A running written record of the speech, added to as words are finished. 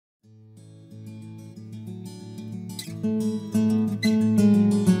Bueno,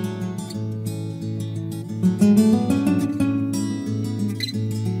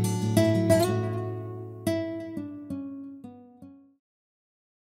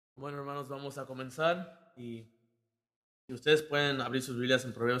 hermanos, vamos a comenzar y ustedes pueden abrir sus Biblias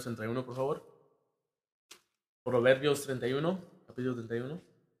en Proverbios 31, por favor. Proverbios 31, capítulo 31.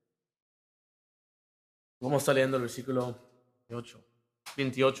 Vamos a estar leyendo el versículo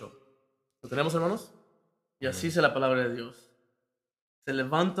 28. ¿Lo tenemos, hermanos? Y así dice la palabra de Dios. Se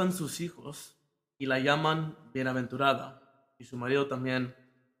levantan sus hijos y la llaman bienaventurada, y su marido también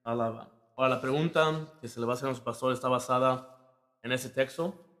alaba. Ahora, la pregunta que se le va a hacer a su pastor está basada en ese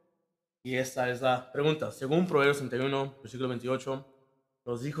texto. Y esta es la pregunta. Según Proverbios 31, versículo 28,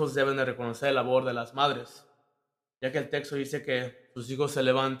 los hijos deben de reconocer el labor de las madres, ya que el texto dice que sus hijos se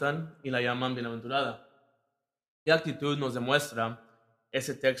levantan y la llaman bienaventurada. ¿Qué actitud nos demuestra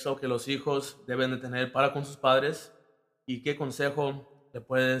ese texto que los hijos deben de tener para con sus padres? ¿Y qué consejo le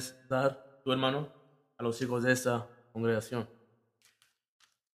puedes dar, tu hermano, a los hijos de esta congregación?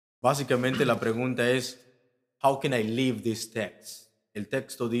 Básicamente la pregunta es, how can I live this text? El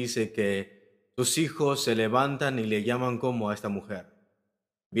texto dice que tus hijos se levantan y le llaman como a esta mujer,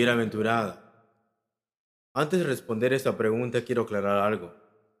 bienaventurada. Antes de responder esta pregunta quiero aclarar algo.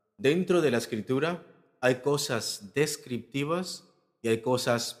 Dentro de la escritura hay cosas descriptivas y hay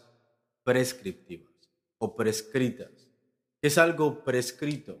cosas prescriptivas o prescritas. ¿Qué es algo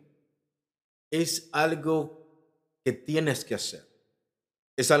prescrito? Es algo que tienes que hacer.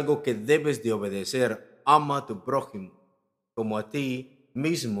 Es algo que debes de obedecer. Ama a tu prójimo como a ti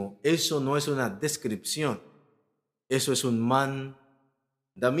mismo. Eso no es una descripción. Eso es un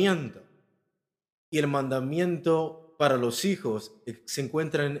mandamiento. Y el mandamiento para los hijos se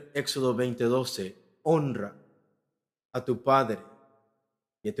encuentra en Éxodo 20:12. Honra a tu padre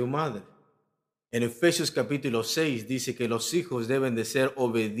y a tu madre. En Efesios capítulo 6 dice que los hijos deben de ser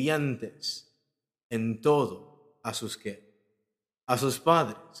obedientes en todo a sus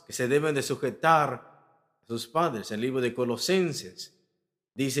padres, que se deben de sujetar a sus padres. En el libro de Colosenses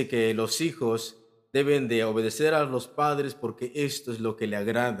dice que los hijos deben de obedecer a los padres porque esto es lo que le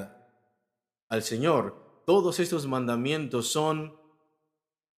agrada al Señor. Todos estos mandamientos son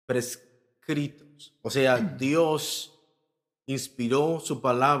prescritos. O sea, Dios inspiró su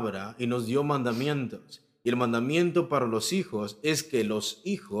palabra y nos dio mandamientos. Y el mandamiento para los hijos es que los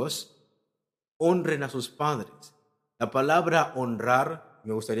hijos honren a sus padres. La palabra honrar,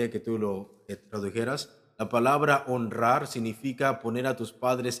 me gustaría que tú lo tradujeras. La palabra honrar significa poner a tus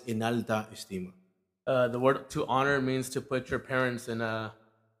padres en alta estima. The word to honor means to put your parents in a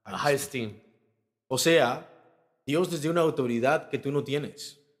high esteem. O sea, Dios les dio una autoridad que tú no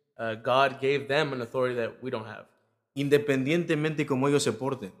tienes. God gave them an authority that we don't have. Independientemente cómo ellos se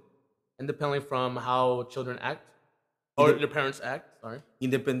porten. Independently from how children act, or their parents act,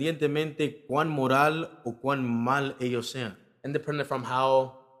 Independientemente cuán moral o cuán mal ellos sean. Independent from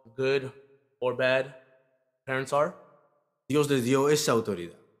how good or bad parents are, Dios les dio esa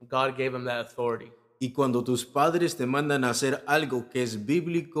autoridad. God gave them that authority. Y cuando tus padres te mandan a hacer algo que es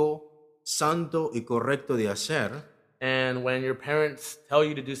bíblico, santo y correcto de hacer, and when your parents tell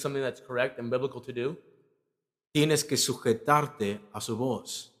you to do something that's correct and biblical to do, tienes que sujetarte a su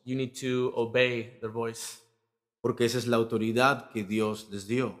voz. You need to obey their voice. Porque esa es la autoridad que Dios les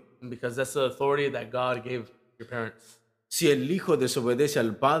dio. Because that's the authority that God gave your parents. Si el hijo desobedece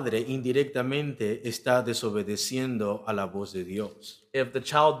al padre, indirectamente está desobedeciendo a la voz de Dios. If the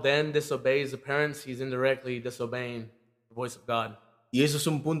child then disobeys the parents, he's indirectly disobeying the voice of God. Y eso es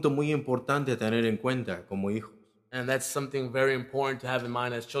un punto muy importante a tener en cuenta como hijos. And that's something very important to have in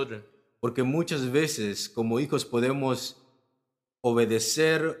mind as children. Porque muchas veces como hijos podemos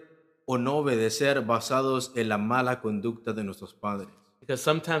obedecer o no obedecer basados en la mala conducta de nuestros padres. Because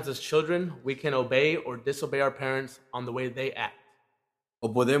sometimes as children, we can obey or disobey our parents on the way they act.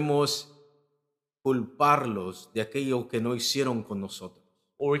 O podemos culparlos de aquello que no hicieron con nosotros.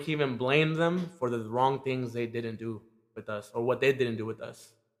 Or we can even blame them for the wrong things they didn't do with us, or what they didn't do with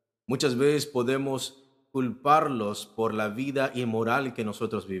us. Muchas veces podemos culparlos por la vida inmoral que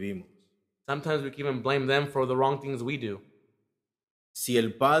nosotros vivimos. Sometimes we can even blame them for the wrong things we do. Si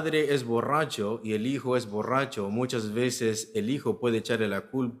el padre es borracho y el hijo es borracho, muchas veces el hijo puede echarle la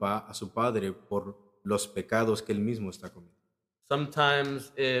culpa a su padre por los pecados que él mismo está cometiendo.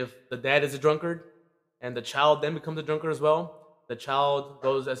 Sometimes if the dad is a drunkard and the child then becomes a drunkard as well, the child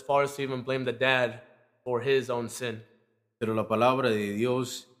goes as far as to even blame the dad for his own sin. Pero la palabra de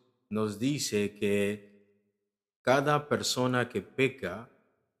Dios nos dice que cada persona que peca,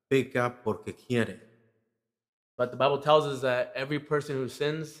 peca porque quiere. But the Bible tells us that every person who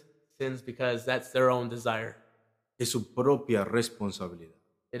sins, sins because that's their own desire. Es su propia responsabilidad.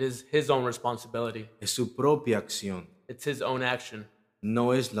 It is his own responsibility. Es su propia acción. It's his own action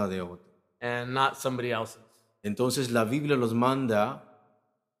No es la de otro. and not somebody else's. Entonces la Biblia los manda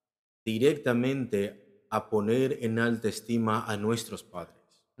directamente a poner en alta estima a nuestros padres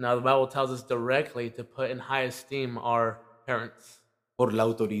Now, the Bible tells us directly to put in high esteem our parents por la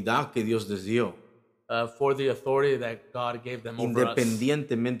autoridad que Dios les dio, for the authority that God gave them over us,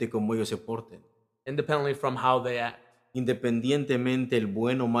 independientemente cómo ellos se porten, independently from how they act, independientemente el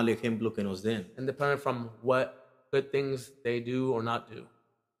buen o mal ejemplo que nos den, independent from what good things they do or not do,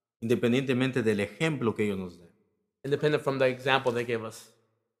 independientemente del ejemplo que ellos nos den. independent from the example they give us.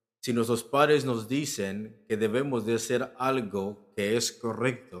 Si nuestros padres nos dicen que debemos de hacer algo que es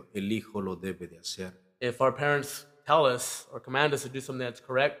correcto, el hijo lo debe de hacer. If our parents tell us or command us to do something that's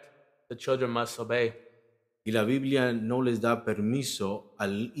correct, the children must obey. Y la Biblia no les da permiso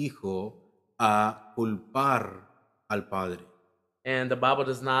al hijo a culpar al padre. And the Bible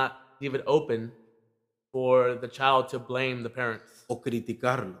does not leave it open for the child to blame the parents O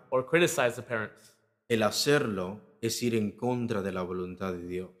criticarlo. or criticize the parents. El hacerlo es ir en contra de la voluntad de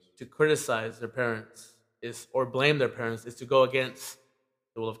Dios. To criticize their parents or blame their parents is to go against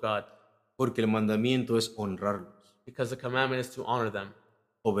the will of God. Porque el mandamiento es honrarlos, Because the commandment is to honor them,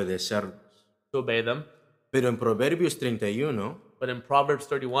 obedecerlos. to obey them. Pero en Proverbios 31 But in Proverbs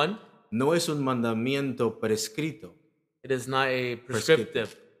 31, no es un mandamiento prescrito. it is not a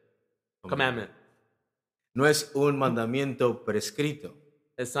prescriptive commandment. No es un mandamiento prescrito.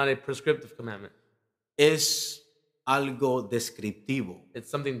 It's not a prescriptive commandment. Es algo descriptivo. It's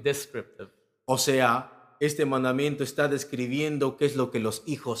something descriptive. O sea, este mandamiento está describiendo qué es lo que los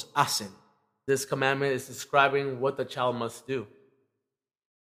hijos hacen. This commandment is describing what the child must do.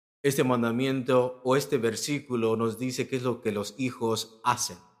 Este mandamiento o este versículo nos dice qué es lo que los hijos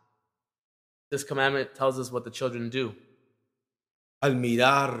hacen. This commandment tells us what the children do. Al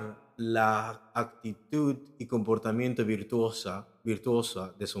mirar la actitud y comportamiento virtuosa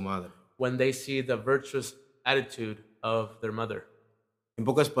de su madre. When they see the virtuous attitude of their mother. En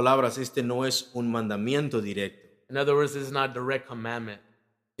pocas palabras, este no es un mandamiento directo. In other words, this is not a direct commandment.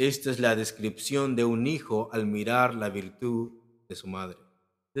 Esta es la descripción de un hijo al mirar la virtud de su madre.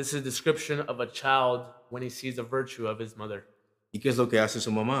 This is a description of a child when he sees the virtue of his mother. ¿Y qué es lo que hace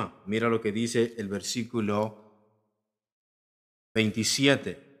su mamá? Mira lo que dice el versículo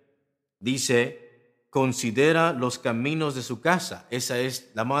 27. Dice, considera los caminos de su casa. Esa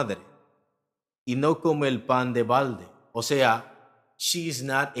es la madre. Y no come el pan de balde. O sea, she is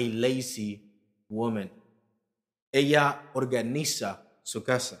not a lazy woman. Ella organiza su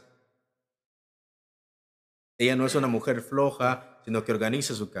casa. Ella no es una mujer floja, sino que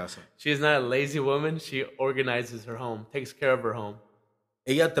organiza su casa. She is not a lazy woman. She organizes her home, takes care of her home.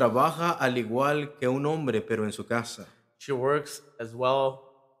 Ella trabaja al igual que un hombre, pero en su casa. She works as well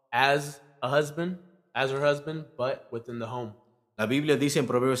as her husband, but within the home. La Biblia dice en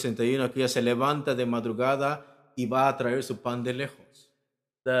Proverbios 61 que ella se levanta de madrugada y va a traer su pan de lejos.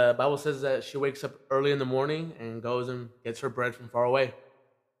 The Bible says that she wakes up early in the morning and goes and gets her bread from far away.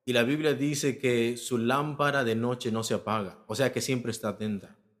 Y la Biblia dice que su lámpara de noche no se apaga, o sea que siempre está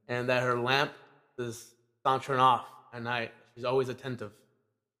atenta. And that her lamp does not turn off at night. She's always attentive.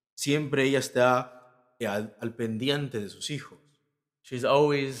 Siempre ella está al pendiente de sus hijos. She's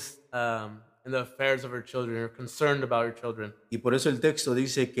always in the affairs of her children, or concerned about her children. Y por eso el texto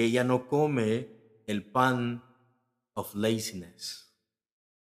dice que ella no come el pan of laziness.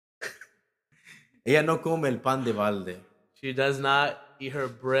 Ella no come el pan de balde. She does not eat her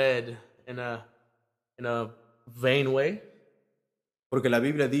bread in a vain way. Porque la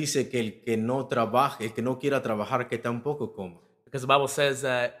Biblia dice que el que no trabaje, el que no quiera trabajar, que tampoco coma. Because the Bible says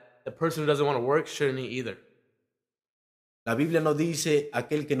that the person who doesn't want to work shouldn't eat either. La Biblia no dice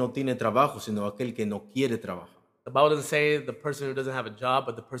aquel que no tiene trabajo, sino aquel que no quiere trabajar. The Bible doesn't say the person who doesn't have a job,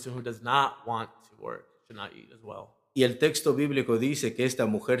 but the person who does not want to work should not eat as well. Y el texto bíblico dice que esta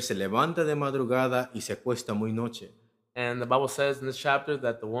mujer se levanta de madrugada y se acuesta muy noche. And the Bible says in this chapter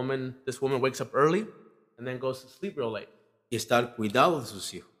that this woman wakes up early and then goes to sleep real late. Y está al cuidado de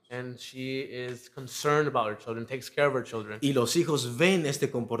sus hijos. And she is concerned about her children, takes care of her children. Y los hijos ven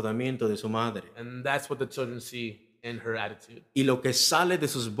este comportamiento de su madre. And that's what the children see in her attitude. Y lo que sale de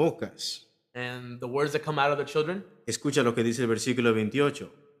sus bocas. And the words that come out of the children. Escucha lo que dice el versículo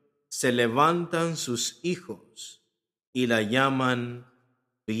 28. Se levantan sus hijos y la llaman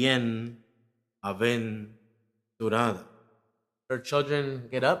bienaventurada. Her children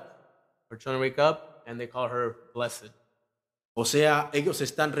get up, her children wake up, and they call her blessed. O sea, ellos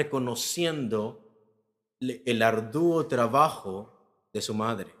están reconociendo el arduo trabajo de su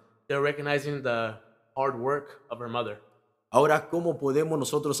madre. They're recognizing the hard work of her mother. Ahora, ¿cómo podemos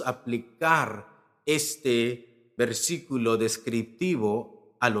nosotros aplicar este versículo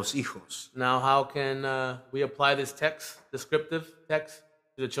descriptivo a los hijos? Now, how can we apply this text, descriptive text,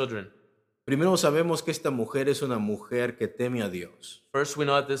 to the children? Primero sabemos que esta mujer es una mujer que teme a Dios, First, we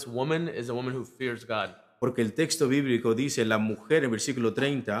know that this woman is a woman who fears God. porque el texto bíblico dice, la mujer, en versículo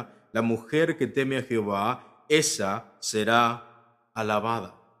 30, la mujer que teme a Jehová, esa será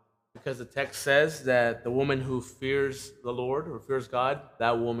alabada. Because the text says that the woman who fears the Lord or fears God,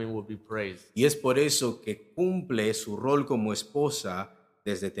 that woman will be praised. Y es por eso que cumple su rol como esposa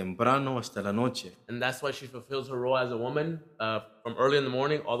desde temprano hasta la noche. And that's why she fulfills her role as a woman from early in the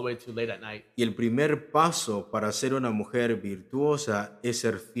morning all the way to late at night. Y el primer paso para ser una mujer virtuosa es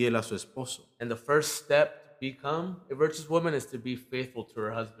ser fiel a su esposo. And the first step to become a virtuous woman is to be faithful to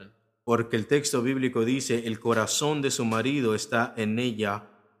her husband. Porque el texto bíblico dice, el corazón de su marido está en ella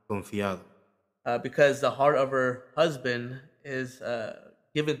confiado. Because the heart of her husband is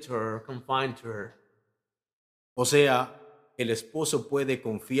given to her, confined to her. O sea, el esposo puede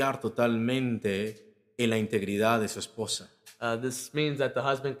confiar totalmente en la integridad de su esposa. This means that the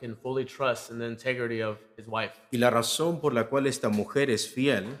husband can fully trust in the integrity of his wife. Y la razón por la cual esta mujer es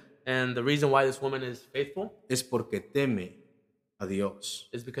fiel And the reason why this woman is faithful es porque teme a Dios.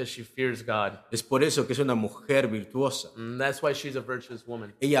 is because she fears God. Es por eso que es una mujer virtuosa. And that's why she's a virtuous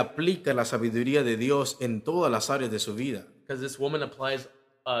woman. Ella aplica la sabiduría de Dios en todas las áreas de su vida. Because this woman applies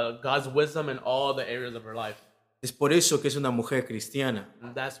God's wisdom in all the areas of her life. Es por eso que es una mujer cristiana.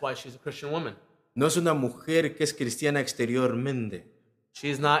 And that's why she's a Christian woman. No es una mujer que es cristiana exteriormente,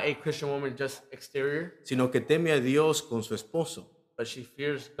 She's not a Christian woman just exterior, sino que teme a Dios con su esposo. but she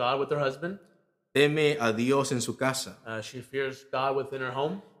fears God with her husband. Teme a Dios en su casa. She fears God within her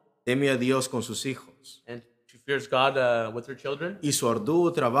home. Teme a Dios con sus hijos. And she fears God with her children. Y su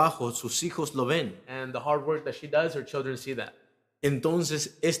arduo trabajo, sus hijos lo ven. And the hard work that she does, her children see that.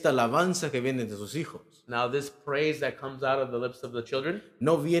 Entonces, esta alabanza que viene de sus hijos Now, this praise that comes out of the lips of the children,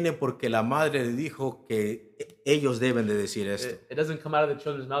 no viene porque la madre le dijo que ellos deben de decir esto. it doesn't come out of the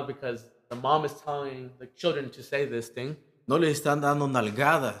children's mouth because the mom is telling the children to say this thing. No le están dando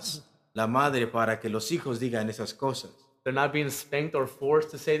nalgadas la madre para que los hijos digan esas cosas, They're not being spanked or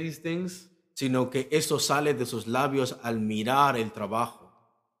forced to say these things, sino que eso sale de sus labios al mirar el trabajo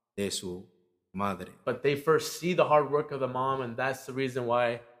de su madre. but they first see the hard work of the mom, and that's the reason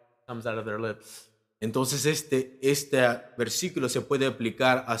why it comes out of their lips. Entonces este versículo se puede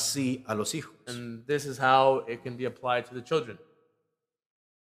aplicar así a los hijos. And this is how it can be applied to the children.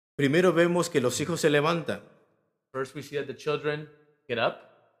 Primero vemos que los hijos se levantan, First, we see that the children get up,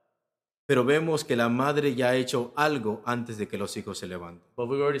 pero vemos que la madre ya ha hecho algo antes de que los hijos se levanten. but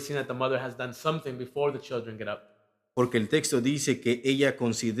we've already seen that the mother has done something before the children get up. Porque el texto dice que ella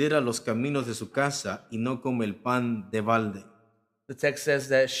considera los caminos de su casa y no come el pan de balde. The text says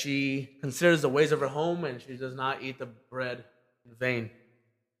that she considers the ways of her home and she does not eat the bread in vain.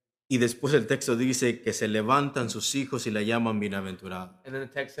 Y después el texto dice que se levantan sus hijos y la llaman bienaventurada. And then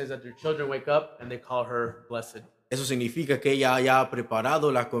the text says that their children wake up and they call her blessed. Eso significa que ella ya ha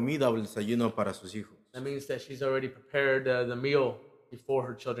preparado la comida o el desayuno para sus hijos. That means that she's already prepared the meal before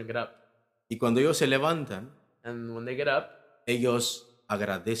her children get up. Y cuando ellos se levantan, And when they get up, ellos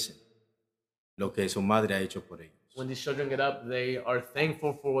agradecen lo que su madre ha hecho por ellos. when these children get up, they are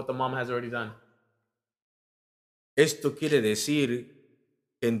thankful for what the mom has already done. Esto quiere decir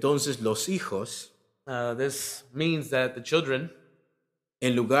que entonces los hijos, This means that the children,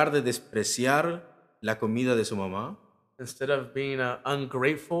 en lugar de despreciar la comida de su mamá, instead of being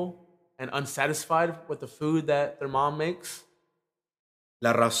ungrateful and unsatisfied with the food that their mom makes,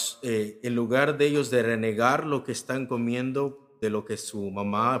 en lugar de ellos de renegar lo que están comiendo de lo que su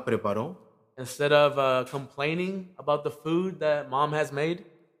mamá preparó, instead of complaining about the food that mom has made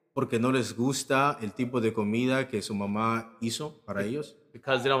porque no les gusta el tipo de comida que su mamá hizo para ellos,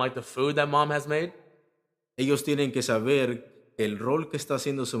 because they don't like the food that mom has made, ellos tienen que saber que el rol que está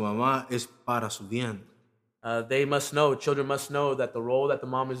haciendo su mamá es para su bien. children must know that the role that the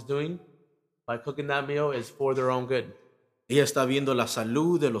mom is doing by cooking that meal is for their own good. Ella está viendo la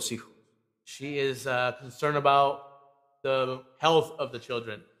salud de los hijos. She is concerned about the health of the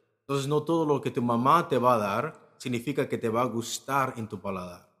children. Entonces no todo lo que tu mamá te va a dar significa que te va a gustar en tu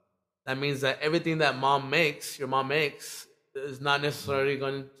paladar. That means that everything that your mom makes, is not necessarily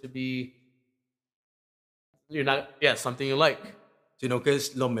going to be, something you like, Sino que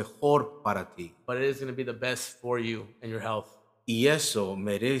es lo mejor para ti. but it is going to be the best for you and your health. Y eso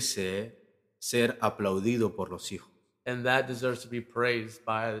merece ser aplaudido por los hijos. And that deserves to be praised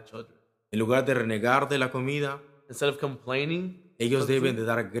by the children. En lugar de renegar de la comida, Instead of complaining, ellos deben de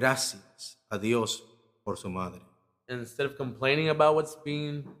dar gracias a Dios por su madre. Instead of complaining about what's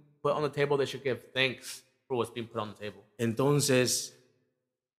being put on the table, they should give thanks for what's being put on the table. Entonces,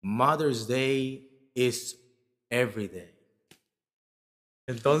 Mother's Day is every day.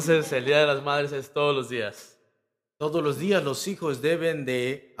 Entonces, el Día de las Madres es todos los días. Todos los días los hijos deben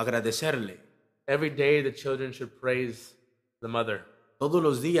de agradecerle. Every day the children should praise the mother. Todos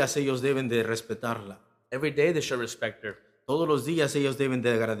los días ellos deben de respetarla. Every day they should respect her. Todos los días ellos deben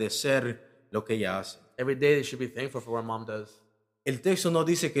de agradecer lo que ella hace. Every day they should be thankful for what mom does. El texto no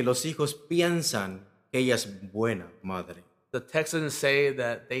dice que los hijos piensan que ella es buena madre, The text doesn't say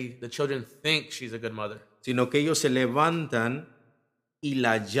that the children think she's a good mother, sino que ellos se levantan y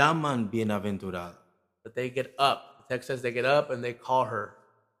la llaman bienaventurada. but they get up. The text says they get up and they call her.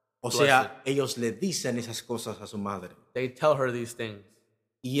 O sea, ellos le dicen esas cosas a su madre. They tell her these things.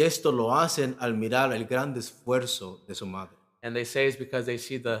 Y esto lo hacen al mirar el gran esfuerzo de su madre. And they say it's because they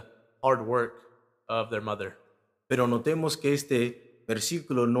see the hard work of their mother. Pero notemos que este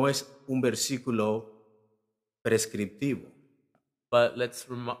versículo no es un versículo prescriptivo. But let's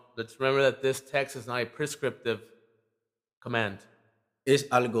remember that this text is not a prescriptive command. Es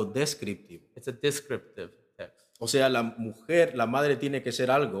algo descriptivo. It's a descriptive text. O sea, la mujer, la madre tiene que hacer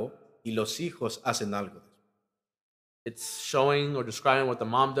algo y los hijos hacen algo. It's showing or describing what the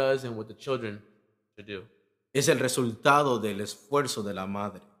mom does and what the children should do. Es el resultado del esfuerzo de la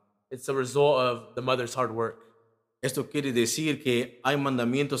madre. It's the result of the mother's hard work. Esto quiere decir que hay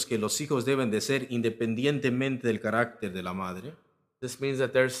mandamientos que los hijos deben de hacer independientemente del carácter de la madre. This means that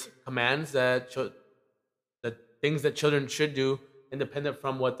there's commands that things that children should do independent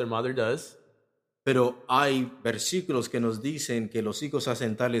from what their mother does. Pero hay versículos que nos dicen que los hijos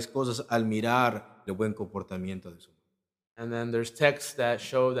hacen tales cosas al mirar el buen comportamiento de su madre. And then there's texts that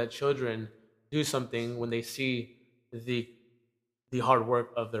show that children do something when they see the hard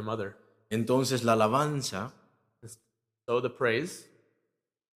work of their mother. Entonces la alabanza So the praise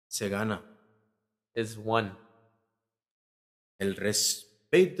se gana. is one. El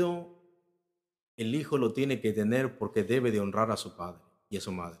respeto, el hijo lo tiene que tener porque debe de honrar a su padre y a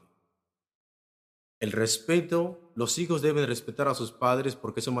su madre. El respeto, los hijos deben respetar a sus padres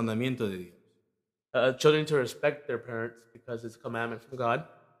porque es un mandamiento de Dios. Children to respect their parents because it's a commandment from God.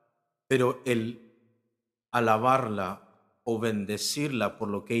 Pero el alabarla o bendecirla por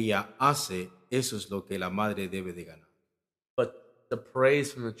lo que ella hace, eso es lo que la madre debe de ganar. But the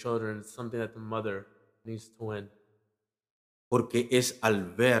praise from the children is something that the mother needs to win. Porque es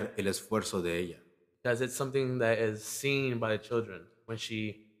al ver el esfuerzo de ella. Because it's something that is seen by the children when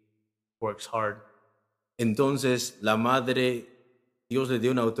she works hard. Entonces la madre, Dios le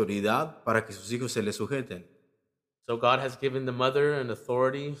dio una autoridad para que sus hijos se le sujeten. So God has given the mother an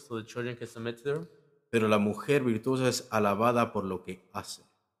authority so the children can submit to her. Pero la mujer virtuosa es alabada por lo que hace.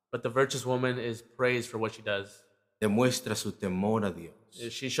 But the virtuous woman is praised for what she does. Demuestra su temor a Dios.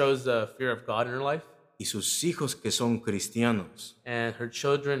 She shows the fear of God in her life. Y sus hijos que son cristianos, And her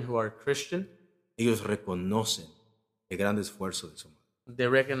children who are Christian, ellos reconocen el gran esfuerzo de su madre. they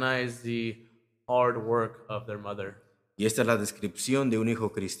recognize the hard work of their mother. Y esta es la descripción de un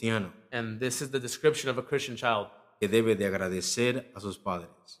hijo cristiano And this is the description of a Christian child. que debe de agradecer a sus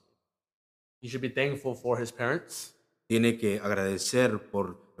padres. He should be thankful for his parents. Tiene que agradecer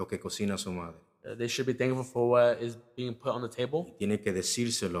por lo que cocina su madre. They should be thankful for what is being put on the Y table. tiene que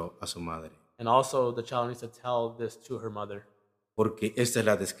decírselo a su madre. And also the child needs to tell this to her mother. Porque esta es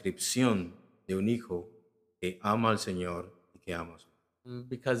la descripción de un hijo que ama al Señor y que ama a su madre.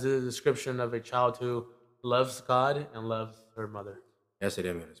 Because it is a description of a child who loves God and loves her mother. Esa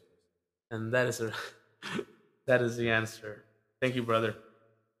sería mi respuesta. And that is the answer. Thank you, brother.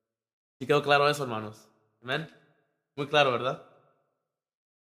 ¿Sí quedó claro eso, hermanos? Amén. Muy claro, ¿verdad?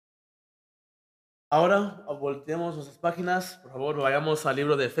 Ahora volteemos nuestras páginas. Por favor, vayamos al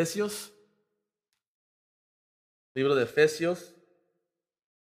libro de Efesios. Libro de Efesios,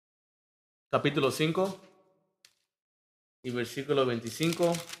 capítulo 5 y versículo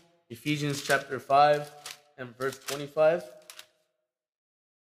 25. Ephesians chapter 5 and verse 25.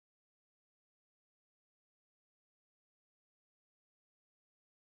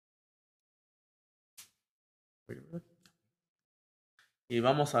 Y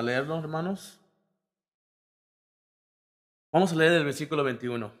vamos a leerlo, hermanos. Vamos a leer el versículo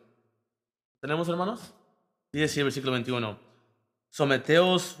 21. ¿Tenemos, hermanos? Dice así el versículo 21.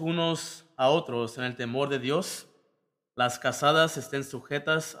 Someteos unos a otros en el temor de Dios. Las casadas estén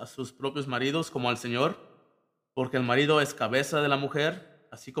sujetas a sus propios maridos como al Señor, porque el marido es cabeza de la mujer,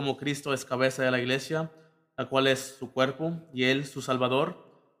 así como Cristo es cabeza de la iglesia, la cual es su cuerpo, y Él su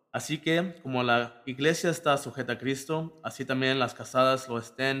Salvador. Así que, como la iglesia está sujeta a Cristo, así también las casadas lo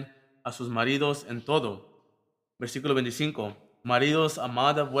estén a sus maridos en todo. Versículo 25. Maridos,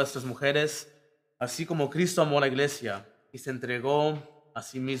 amad a vuestras mujeres, así como Cristo amó a la iglesia y se entregó a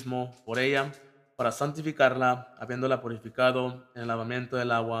sí mismo por ella, para santificarla, habiéndola purificado en el lavamiento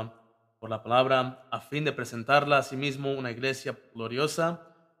del agua por la palabra, a fin de presentarla a sí mismo una iglesia gloriosa,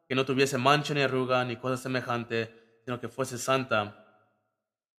 que no tuviese mancha ni arruga ni cosa semejante, sino que fuese santa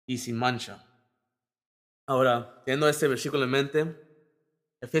y sin mancha. Ahora, teniendo este versículo en mente,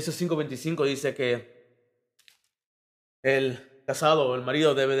 Efesios 5:25 dice que el casado o el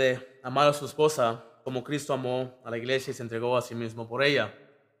marido debe de amar a su esposa como Cristo amó a la iglesia y se entregó a sí mismo por ella.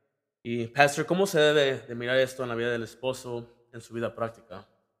 Y, Pastor, ¿cómo se debe de mirar esto en la vida del esposo, en su vida práctica?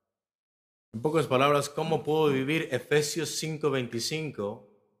 En pocas palabras, ¿cómo puedo vivir Efesios 5:25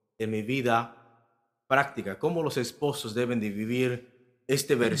 en mi vida práctica? ¿Cómo los esposos deben de vivir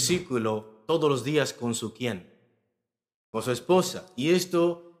este versículo todos los días con su quién? Con su esposa. Y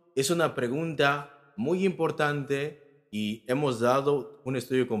esto es una pregunta muy importante y hemos dado un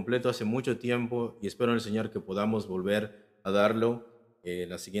estudio completo hace mucho tiempo y espero en el Señor que podamos volver a darlo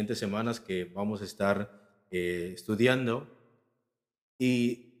las siguientes semanas que vamos a estar estudiando.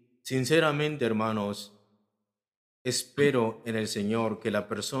 Y sinceramente, hermanos, espero en el Señor que la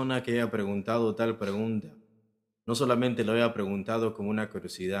persona que haya preguntado tal pregunta no solamente lo haya preguntado como una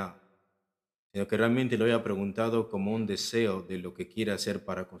curiosidad, sino que realmente lo haya preguntado como un deseo de lo que quiere hacer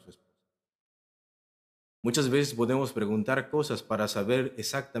para con su esposa. Muchas veces podemos preguntar cosas para saber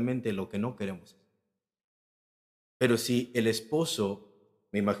exactamente lo que no queremos hacer. Pero si el esposo,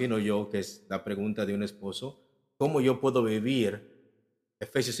 me imagino yo que es la pregunta de un esposo, ¿cómo yo puedo vivir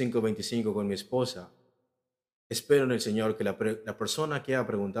Efesios 5:25 con mi esposa? Espero en el Señor que la persona que ha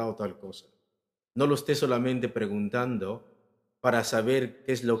preguntado tal cosa no lo esté solamente preguntando para saber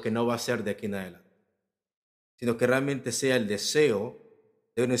qué es lo que no va a hacer de aquí en adelante, sino que realmente sea el deseo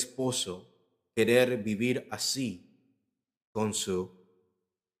de un esposo querer vivir así con su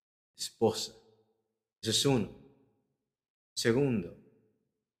esposa. Eso es uno. Segundo,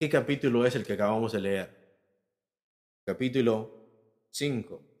 ¿qué capítulo es el que acabamos de leer? Capítulo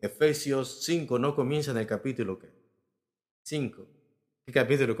 5. Efesios 5 no comienza en el capítulo 5. ¿Qué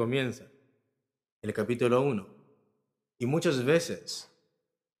capítulo comienza? El capítulo 1. Y muchas veces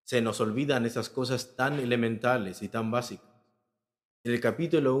se nos olvidan esas cosas tan elementales y tan básicas. En el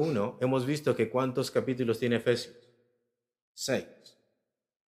capítulo 1 hemos visto que ¿cuántos capítulos tiene Efesios? 6.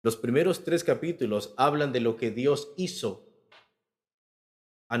 Los primeros 3 capítulos hablan de lo que Dios hizo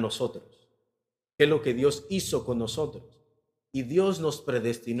a nosotros. ¿Qué es lo que Dios hizo con nosotros? Y Dios nos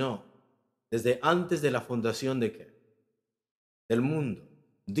predestinó desde antes de la fundación de ¿qué? Del mundo.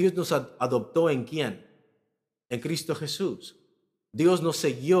 Dios nos adoptó ¿en quién? En Cristo Jesús. Dios nos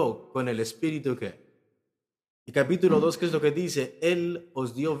selló con el Espíritu ¿qué? Y capítulo 2, ¿qué es lo que dice? Él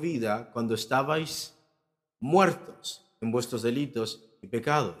os dio vida cuando estabais muertos en vuestros delitos y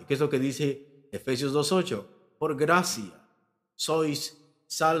pecados. ¿Y qué es lo que dice Efesios 2:8? Por gracia sois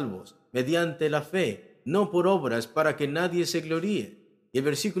salvos mediante la fe, no por obras, para que nadie se gloríe. Y el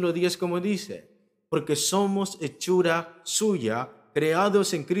versículo 10, como dice, porque somos hechura suya,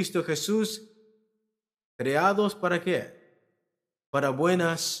 creados en Cristo Jesús. ¿Creados para qué? Para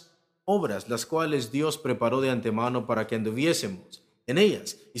buenas obras, las cuales Dios preparó de antemano para que anduviésemos en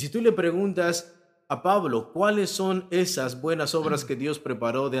ellas. Y si tú le preguntas a Pablo, ¿cuáles son esas buenas obras que Dios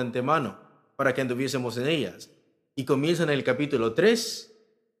preparó de antemano para que anduviésemos en ellas? Y comienzan en el capítulo 3,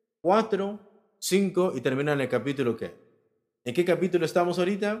 4, 5 y terminan en el capítulo ¿qué? ¿En qué capítulo estamos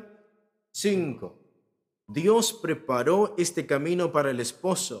ahorita? 5. Dios preparó este camino para el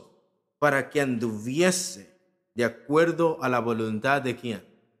esposo, para que anduviese de acuerdo a la voluntad de ¿quién?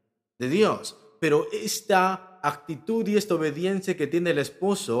 De Dios. Pero esta actitud y esta obediencia que tiene el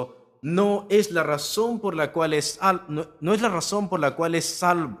esposo no es la razón por la cual no es la razón por la cual es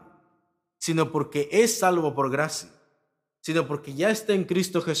salvo, sino porque es salvo por gracia, sino porque ya está en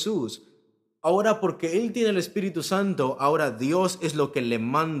Cristo Jesús. Ahora, porque Él tiene el Espíritu Santo, ahora Dios es lo que le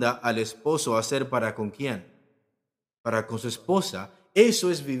manda al esposo a hacer para con quién, para con su esposa.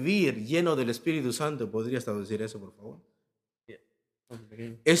 Eso es vivir lleno del Espíritu Santo. ¿Podrías traducir eso, por favor?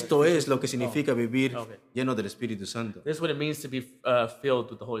 Esto es lo que significa vivir lleno del Espíritu Santo. This is what it means to be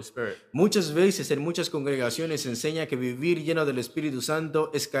filled with the Holy Spirit. Muchas veces en muchas congregaciones se enseña que vivir lleno del Espíritu Santo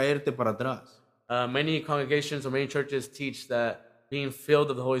es caerte para atrás. Many congregations or many churches teach that being filled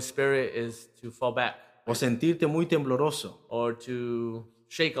with the Holy Spirit is to fall back, O sentirte muy tembloroso. or to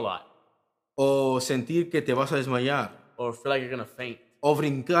shake a lot, O sentir que te vas a desmayar. or feel like you're going to faint, O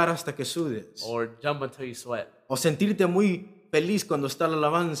brincar hasta que sudes. or jump until you sweat, O sentirte muy feliz cuando está la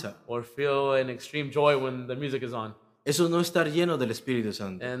alabanza. or feel an extreme joy when the music is on. Eso no es estar lleno del Espíritu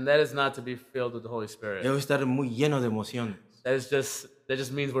Santo. And that is not to be filled with the Holy Spirit. Es estar muy lleno de emociones. That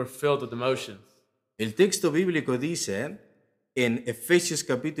just means we're filled with emotions. El texto bíblico dice en Efesios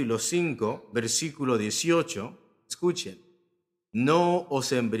capítulo 5, versículo 18, escuchen, no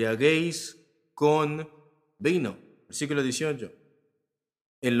os embriaguéis con vino, versículo 18,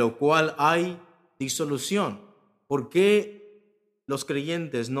 en lo cual hay disolución. ¿Por qué los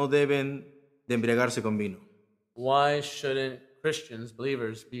creyentes no deben de embriagarse con vino? Why shouldn't Christians,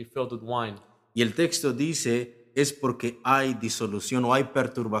 believers, be filled with wine? Y el texto dice, es porque hay disolución o hay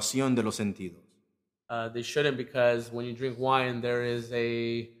perturbación de los sentidos. They shouldn't, because when you drink wine,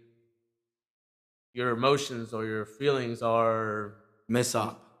 your emotions or your feelings are Mess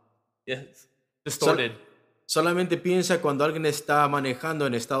up. distorted. Solamente piensa cuando alguien está manejando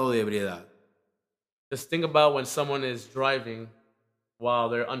en estado de ebriedad. Just think about when someone is driving while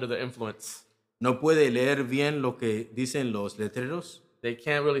they're under the influence. No puede leer bien lo que dicen los letreros. They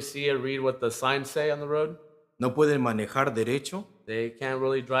can't really see or read what the signs say on the road. No pueden manejar derecho. They can't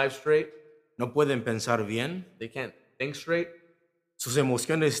really drive straight. No pueden pensar bien. They can't think straight. Sus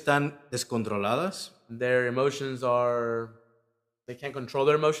emociones están descontroladas. Their emotions they can't control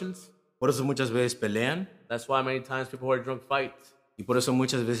their emotions. Por eso muchas veces pelean. That's why many times people who are drunk fight. Y por eso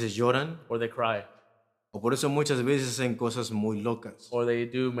muchas veces lloran. Or they cry. O por eso muchas veces hacen cosas muy locas. Or they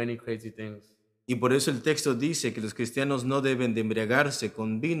do many crazy things. Y por eso el texto dice que los cristianos no deben de embriagarse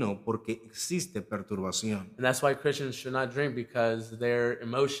con vino porque existe perturbación. And that's why Christians should not drink, because their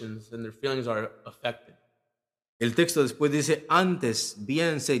emotions and their feelings are affected. El texto después dice, antes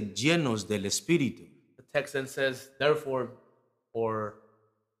víanse llenos del Espíritu. The text then says, therefore, or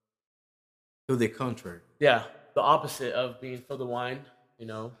To the contrary. yeah, the opposite of being filled with wine,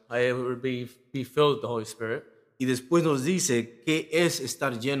 I would be filled with the Holy Spirit. Y después nos dice qué es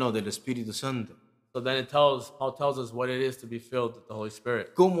estar lleno del Espíritu Santo. So then Paul tells us what it is to be filled with the Holy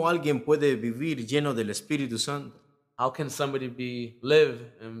Spirit. ¿Cómo alguien puede vivir lleno del Espíritu Santo? How can somebody live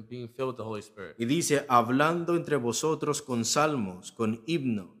in being filled with the Holy Spirit? Y dice, hablando entre vosotros con salmos, con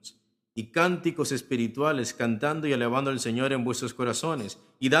himnos y cánticos espirituales, cantando y alabando al Señor en vuestros corazones,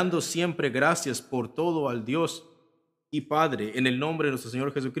 y dando siempre gracias por todo al Dios y Padre, en el nombre de nuestro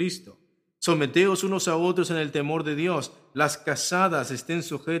Señor Jesucristo. Someteos unos a otros en el temor de Dios. Las casadas estén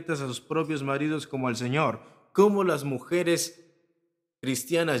sujetas a sus propios maridos como al Señor. Como las mujeres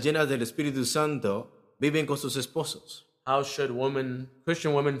cristianas llenas del Espíritu Santo viven con sus esposos. How should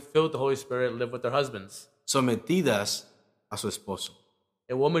Christian women filled with the Holy Spirit live with their husbands? Sometidas a su esposo.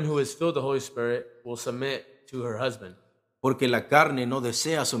 A woman who is filled with the Holy Spirit will submit to her husband. Porque la carne no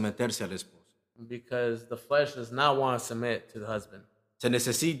desea someterse al esposo. Because the flesh does not want to submit to the husband. Se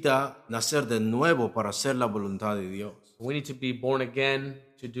necesita nacer de nuevo para hacer la voluntad de Dios. We need to be born again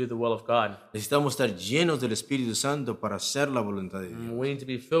to do the will of God. Necesitamos estar llenos del Espíritu Santo para hacer la voluntad de Dios. We need to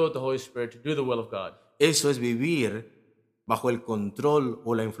be filled with the Holy Spirit to do the will of God. Eso es vivir bajo el control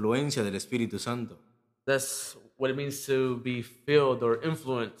o la influencia del Espíritu Santo. That's what it means to be filled or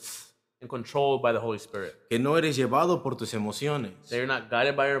influenced and controlled by the Holy Spirit. Que no eres llevado por tus emociones. That you're not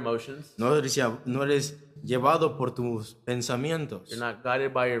guided by your emotions. No eres llevado por tus pensamientos. You're not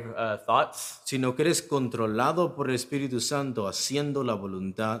guided by your thoughts. Sino que eres controlado por el Espíritu Santo haciendo la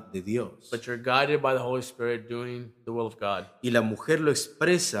voluntad de Dios. But you're guided by the Holy Spirit doing the will of God. Y la mujer lo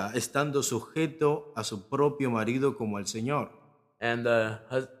expresa estando sujeto a su propio marido como al Señor. And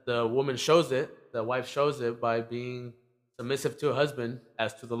the woman shows it, the wife shows it by being submissive to a husband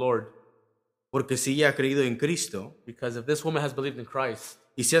as to the Lord. Porque si ella ha creído en Cristo, because if this woman has believed in Christ,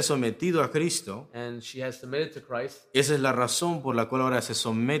 y se ha sometido a Cristo, and she has submitted to Christ, esa es la razón por la cual ahora se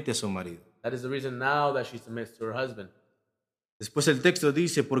somete a su marido. That is the reason now that she submits to her husband. Después el texto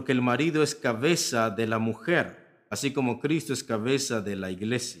dice, porque el marido es cabeza de la mujer, así como Cristo es cabeza de la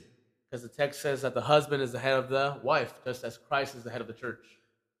iglesia. Because the text says that the husband is the head of the wife, just as Christ is the head of the church.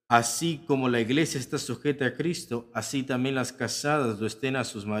 Así como la iglesia está sujeta a Cristo, así también las casadas lo estén a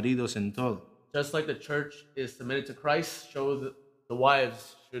sus maridos en todo. Just like the church is submitted to Christ, the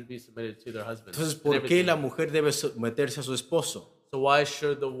wives should be submitted to their husbands. Entonces, ¿por qué la mujer debe someterse a su esposo? So why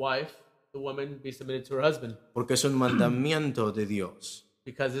should the woman, be submitted to her husband? Porque es un mandamiento de Dios.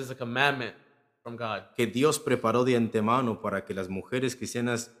 Because it's a commandment from God. Que Dios preparó de antemano para que las mujeres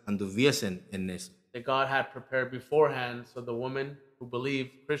cristianas anduviesen en eso. That God had prepared beforehand so the women who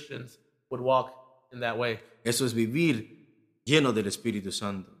believe, Christians, would walk in that way. Eso es vivir lleno del Espíritu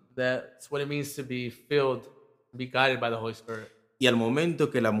Santo. That's what it means to be filled, be guided by the Holy Spirit. Y al momento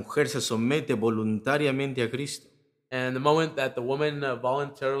que la mujer se somete voluntariamente a Cristo, and the moment that the woman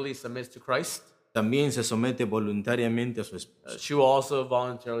voluntarily submits to Christ, también se somete voluntariamente a su esposo. She will also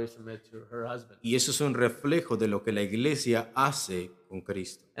voluntarily submit to her husband. Y eso es un reflejo de lo que la iglesia hace con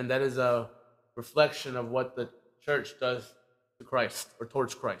Cristo. And that is a reflection of what the church does to Christ or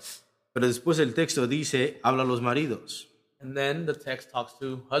towards Christ. Pero después el texto dice, habla a los maridos. And then the text talks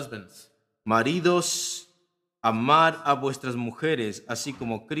to husbands. Maridos, amad a vuestras mujeres, así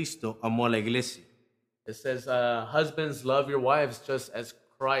como Cristo amó a la iglesia. It says, husbands, love your wives just as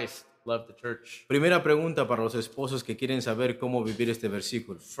Christ loved the church. Primera pregunta para los esposos que quieren saber cómo vivir este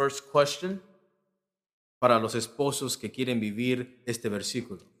versículo. First question Para los esposos que quieren vivir este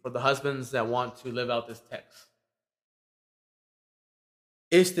versículo. for the husbands that want to live out this text.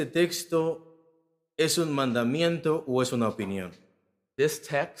 ¿Este texto es un mandamiento o es una opinión? This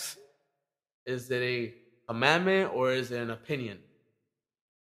text, is it a commandment or is it an opinion?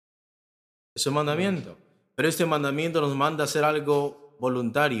 Es un mandamiento. Pero este mandamiento nos manda a hacer algo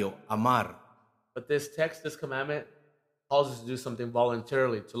voluntario, amar. But this text, this commandment, calls us to do something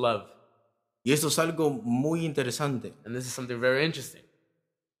voluntarily, to love. Y esto es algo muy interesante. And this is something very interesting.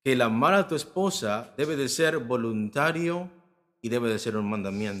 Que el amar a tu esposa debe de ser voluntario y debe de ser un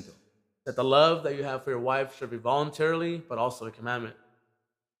mandamiento. That the love that you have for your wife should be voluntarily, but also a commandment.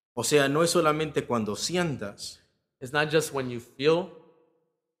 O sea, no es solamente cuando sientas, It's not just when you feel,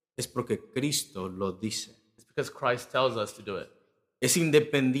 es porque Cristo lo dice. it's because Christ tells us to do it. Es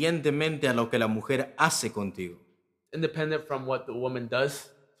independientemente a lo que la mujer hace contigo. Independent from what the woman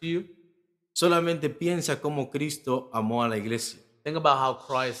does to you, Solamente piensa cómo Cristo amó a la iglesia. think about how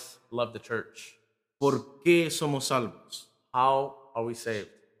Christ loved the church. ¿Por qué somos salvos? How are we saved?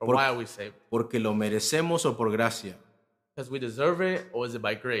 Or Por- why are we saved? ¿Porque lo merecemos o por gracia? Because we deserve it, or is it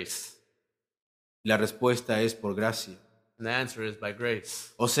by grace? La respuesta es por gracia. And the answer is by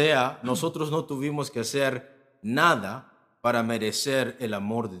grace. O sea, nosotros no tuvimos que hacer nada para merecer el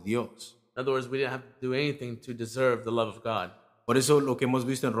amor de Dios. In other words, we didn't have to do anything to deserve the love of God. Por eso lo que hemos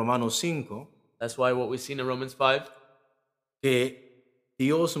visto en Romanos 5, That's why what we've seen in Romans 5, que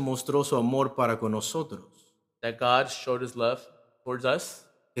Dios mostró su amor para con nosotros, that God showed his love towards us,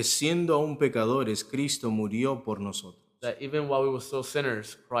 que siendo aún pecadores, Cristo murió por nosotros. that even while we were still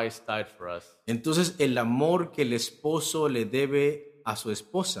sinners, Christ died for us. Entonces, el amor que el esposo le debe a su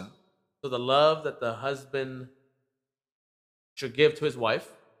esposa So the love that the husband should give to his wife,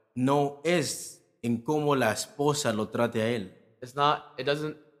 no es en cómo la esposa lo trate a él. it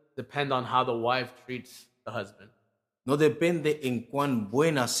doesn't depend on how the wife treats the husband. No depende en cuán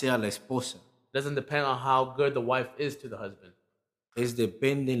buena sea la esposa. It doesn't depend on how good the wife is to the husband.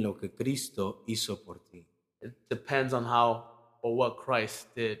 Depende en lo que Cristo hizo por ti. It depends on how or what Christ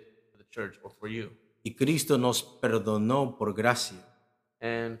did for the church or for you. Y Cristo nos perdonó por gracia.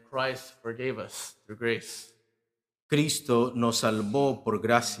 And Christ forgave us through grace. Cristo nos salvó por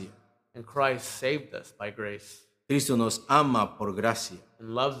gracia. And Christ saved us by grace Cristo nos ama por gracia.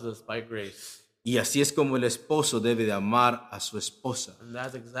 and loves us by grace. Y así es como el esposo debe de amar a su esposa. And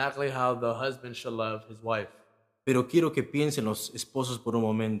that's exactly how the husband should love his wife. Pero quiero que piensen los esposos por un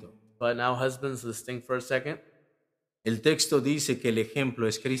momento. But now, husbands, let's think for a second. El texto dice que el ejemplo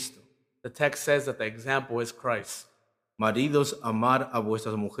es Cristo. The text says that the example is Christ. Maridos, amar a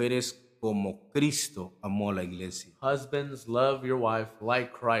vuestras mujeres como Cristo amó a la iglesia. Husbands, love your wife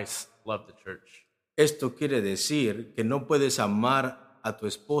like Christ loved the church. Esto quiere decir que no puedes amar a tu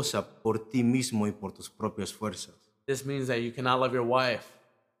esposa por ti mismo y por tus propias fuerzas. This means that you cannot love your wife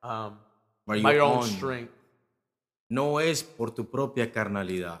By by your your own own. strength. No es por tu propia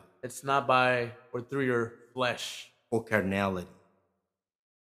carnalidad It's not by or through your flesh. o carnality.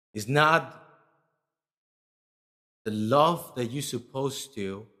 It's not the love that you're supposed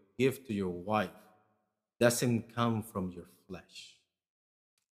to give to your wife doesn't come from your flesh.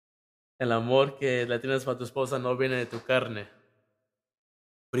 El amor que le tienes para tu esposa no viene de tu carne.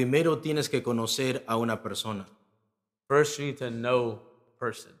 Primero tienes que conocer a una persona. First, you need to know a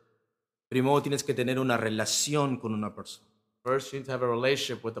person. Primero tienes que tener una relación con una persona. First, you need to have a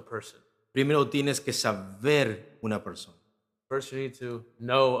relationship with a person. Primero tienes que saber una persona. First, you need to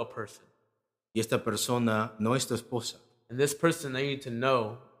know a person. Y esta persona no es tu esposa, And this person that you need to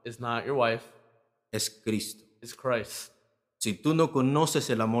know is not your wife, es Cristo. it's Christ. Si tú no conoces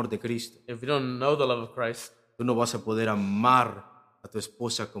el amor de Cristo, If you don't know the love of Christ, tú no vas a poder amar a tu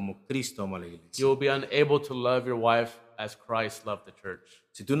esposa como Cristo ama a la iglesia. you will be unable to love your wife as Christ loved the church.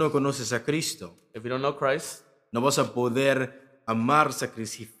 Si tú no conoces a Cristo, If you don't know Christ, no vas a poder amar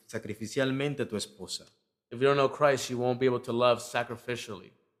sacrificialmente a tu esposa. if you don't know Christ, you won't be able to love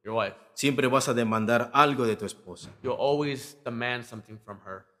sacrificially your wife. Siempre vas a demandar algo de tu esposa. You'll always demand something from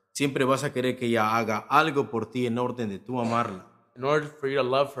her. Siempre vas a querer que ella haga algo por ti en orden de tú amarla. in order for you to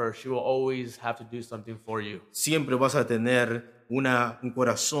love her, she will always have to do something for you. Siempre vas a tener un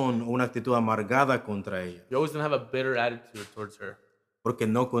corazón o una actitud amargada contra ella, You're always going to have a bitter attitude towards her porque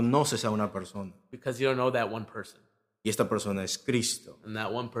no conoces a una persona. because you don't know that one person. Y esta persona es Cristo. And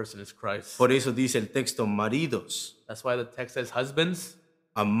that one person is Christ. Por eso dice el texto, maridos, That's why the text says, husbands,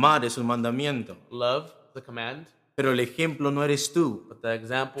 amar es un mandamiento. love is the command. Pero el ejemplo no eres tú, But the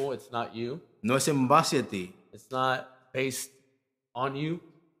example, it's not you. no es en base a ti, It's not based on you.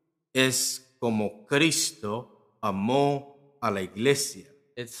 es como Cristo amó a la iglesia.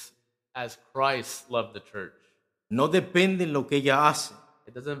 It's as Christ loved the church. No depende en lo que ella hace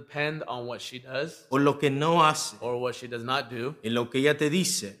It doesn't depend on what she does o lo que no hace, or what she does not do en lo que ella te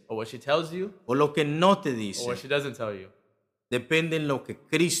dice or what she tells you o lo que no te or what dice. she doesn't tell you. Depende en lo que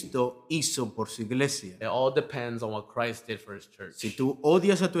Cristo hizo por su iglesia. It all depends on what Christ did for his church. Si tú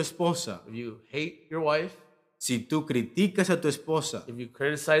odias a tu esposa, If you hate your wife, si tú criticas a tu esposa, if you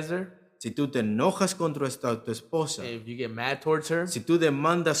criticize her, si tú te enojas contra tu esposa, if you get mad towards her si tú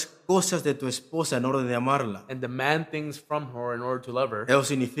demandas cosas de tu esposa en orden de amarla, and demand things from her in order to love her, eso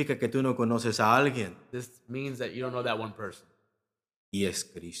significa que tú no conoces a alguien this means that you don't know that one person. y es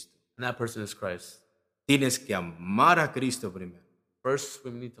Cristo. And that person is Christ. Tienes que amar a Cristo primero. First,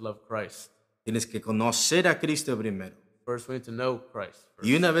 we need to love Christ. Tienes que conocer a Cristo primero. First, we need to know Christ first.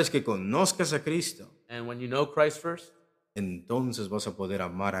 Y una vez que conozcas a Cristo, And when you know Christ first, entonces vas a poder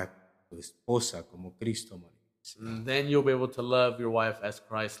amar a tu esposa como Cristo amó. then you'll be able to love your wife as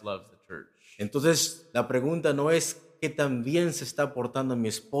Christ loves the church. Entonces, la pregunta no es qué tan bien se está portando mi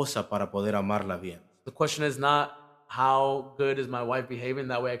esposa para poder amarla bien. The question is not how good is my wife behaving,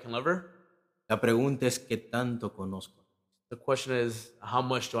 that way I can love her. La pregunta es qué tanto conozco. The question is how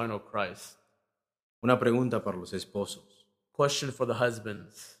much do I know Christ? Una pregunta para los esposos. Question for the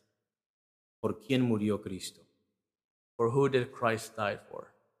husbands. ¿Por quién murió Cristo? For who did Christ die for?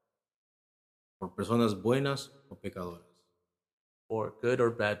 ¿Por personas buenas o pecadoras? For good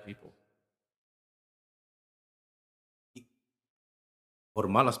or bad people? Por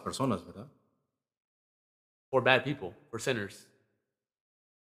malas personas, ¿verdad? For bad people, for sinners.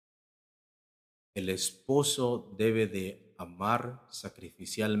 El esposo debe de amar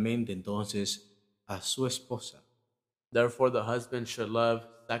sacrificialmente entonces a su esposa. Therefore, the husband should love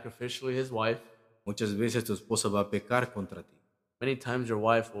sacrificially his wife. Muchas veces tu esposa va a pecar contra ti. Many times your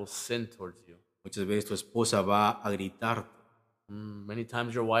wife will sin towards you. Muchas veces tu esposa va a gritarte. Many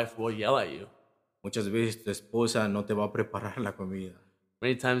times your wife will yell at you. Muchas veces tu esposa no te va a preparar la comida.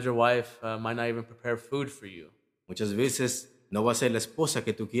 Many times your wife might not even prepare food for you. Muchas veces no va a ser la esposa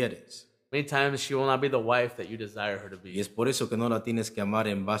que tú quieres. Many times she will not be the wife that you desire her to Y be. es por eso que no la tienes que amar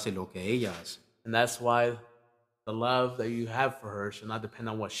en base a lo que ella hace. And that's why the love that you have for her should not depend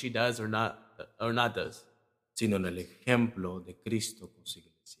on what she does or not does, Sino en el ejemplo de Cristo con su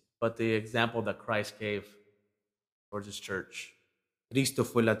iglesia. but the example that Christ gave towards his church. Cristo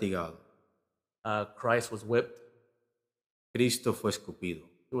fue latigado. Christ was whipped. Cristo fue escupido.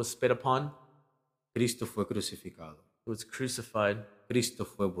 He was spit upon. Cristo fue crucificado. He was crucified. Cristo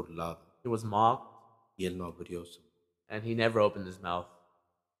fue burlado. He was mocked. Y él no abrió su boca. And he never opened his mouth.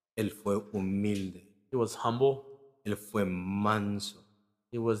 Él fue humilde. He was humble. Él fue manso.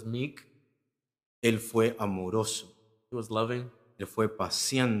 He was meek. Él fue amoroso. He was loving, Él fue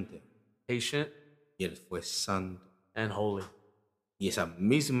paciente. patient, Y él fue santo. and holy. Y esa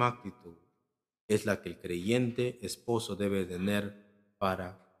misma actitud es la que el creyente esposo debe tener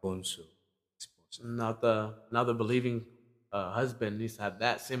para con su esposa. Now the believing husband needs to have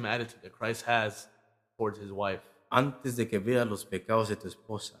that same attitude that Christ has towards his wife. Antes de que veas los pecados de tu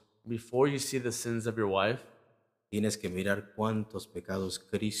esposa, Before you see the sins of your wife, tienes que mirar cuántos pecados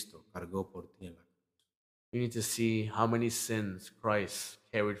Cristo cargó por ti en la cruz. you need to see how many sins Christ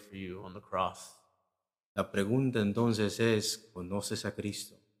carried for you on the cross. La pregunta entonces es, ¿conoces a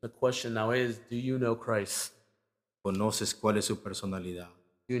Cristo? The question now is, do you know Christ? ¿Conoces cuál es su personalidad?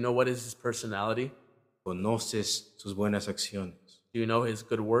 Do you know what is his personality? ¿Conoces sus buenas acciones? Do you know his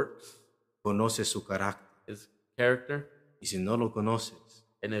good works, ¿Conoces su carácter? his character? Y si no lo conoces,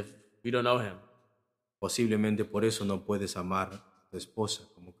 And if you don't know him, posiblemente por eso no puedes amar a tu esposa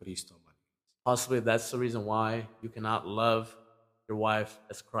como Cristo amó. possibly that's the reason why you cannot love your wife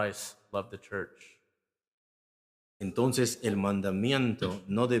as Christ loved the church. Entonces el mandamiento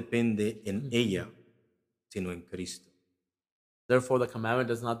no depende en ella, sino en Cristo. Therefore, the commandment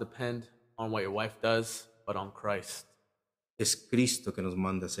does not depend on what your wife does, but on Christ. Es Cristo que nos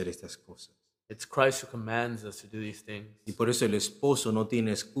manda hacer estas cosas. It's Christ who commands us to do these things. Y por eso el esposo no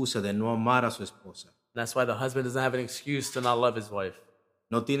tiene excusa de no amar a su esposa. And that's why the husband doesn't have an excuse to not love his wife.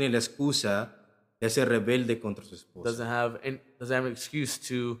 No tiene la excusa de ser rebelde contra su esposa. doesn't have an excuse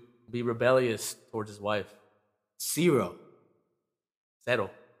to be rebellious towards his wife. Zero.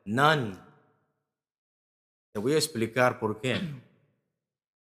 Cero. None. Te voy a explicar por qué.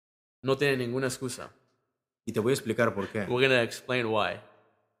 No tiene ninguna excusa. Y te voy a explicar por qué. We're going to explain why.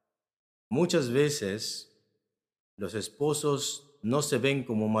 Muchas veces los esposos no se ven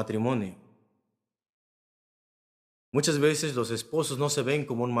como un matrimonio. Muchas veces los esposos no se ven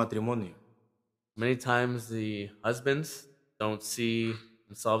como un matrimonio. Many times the husbands don't see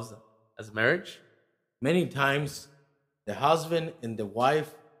themselves as marriage. Many times the husband and the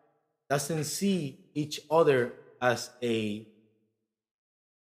wife doesn't see each other as a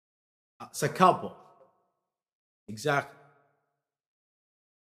couple. Exacto.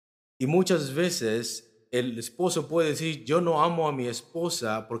 Y muchas veces el esposo puede decir, yo no amo a mi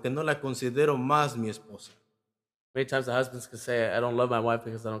esposa porque no la considero más mi esposa. Many times the husbands can say, I don't love my wife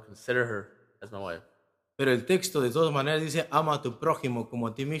because I don't consider her as my wife. Pero el texto de todas maneras dice, ama a tu prójimo como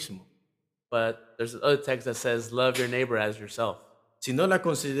a ti mismo. But there's other text that says, love your neighbor as yourself. Si no la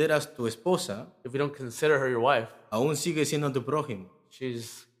consideras tu esposa, If you don't consider her your wife, aún sigue siendo tu prójimo.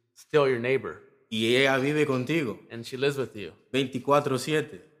 she's still your neighbor. Y ella vive contigo And she lives with you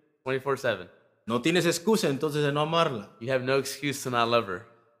 24/7. 24/7. No tienes excusa entonces de no amarla. You have no excuse to not love her.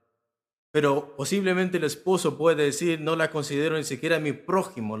 Pero posiblemente el esposo puede decir, no la considero ni siquiera mi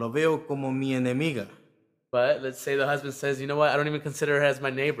prójimo, lo veo como mi enemiga. But let's say the husband says, you know what, I don't even consider her as my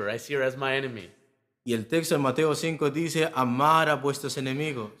neighbor. I see her as my enemy. Y el texto en Mateo 5 dice, amar a vuestros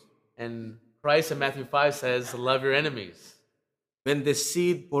enemigos. And Christ in Matthew 5 says, love your enemies.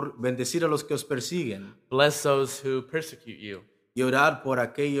 Bendecir a los que os persiguen Bless those who persecute you. y orar por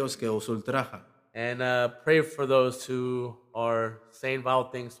aquellos que os ultrajan. And pray for those who are saying vile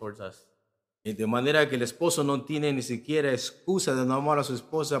things towards us. Y de manera que el esposo no tiene ni siquiera excusa de no amar a su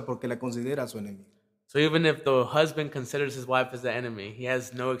esposa porque la considera su enemiga. So even if the husband considers his wife as the enemy, he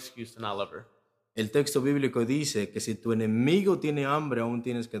has no excuse to not love her. El texto bíblico dice que si tu enemigo tiene hambre, aún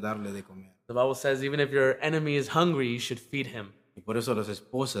tienes que darle de comer. The Bible says even if your enemy is hungry, you should feed him. Y por eso las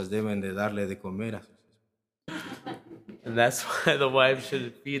esposas deben de darle de comer a sus esposos. And that's why the wife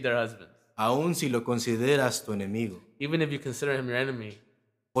should feed their husbands. Aún si lo consideras tu enemigo, Even if you consider him your enemy,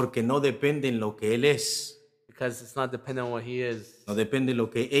 porque no depende en lo que él es, because it's not dependent on what he is. no depende en lo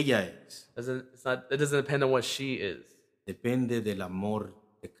que ella es, It doesn't depend on what she is. depende del amor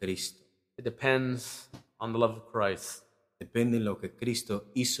de Cristo, It depends on the love of Christ depende en lo que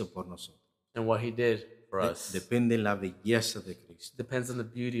Cristo hizo por nosotros, and what he did for us. depende en la belleza de It Cristo depends on the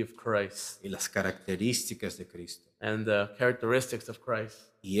beauty of Christ y las características de Cristo. and the characteristics of Christ.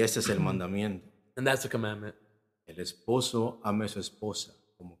 Y ese es el mandamiento. And that's a commandment. El esposo ame a su esposa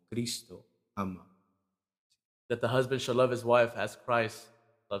como Cristo ama. That the husband should love his wife as Christ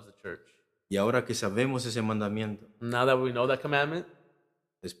loves the church. Y ahora que sabemos ese mandamiento, Now that we know that commandment,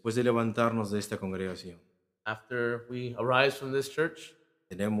 después de levantarnos de esta congregación, after we arise from this church,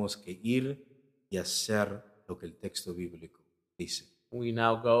 tenemos que ir y hacer lo que el texto bíblico dice. we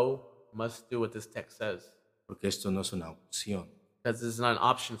now must do what this text says. Porque esto no es una opción, Because this is not an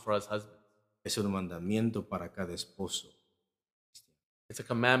option for us husbands. es un mandamiento para cada esposo. It's a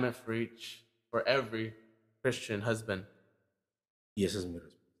commandment for every Christian husband. Y esa es mi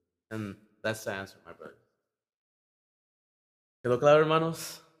respuesta. And that's the answer, my brother. ¿Quedó claro,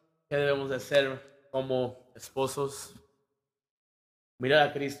 hermanos? ¿Qué debemos de hacer como esposos? Mirar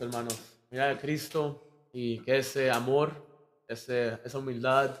a Cristo, hermanos. Mirar a Cristo y que ese amor, esa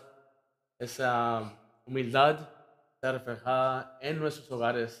humildad sea reflejada en nuestros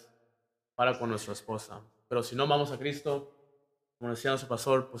hogares para con nuestra esposa. Pero si no amamos a Cristo, como decía nuestro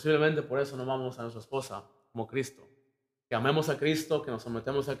pastor, posiblemente por eso no amamos a nuestra esposa como Cristo. Que amemos a Cristo, que nos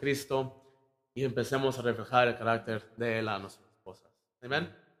sometemos a Cristo y empecemos a reflejar el carácter de Él a nuestras esposas.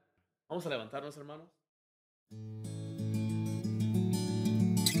 Amén. Vamos a levantarnos, hermanos.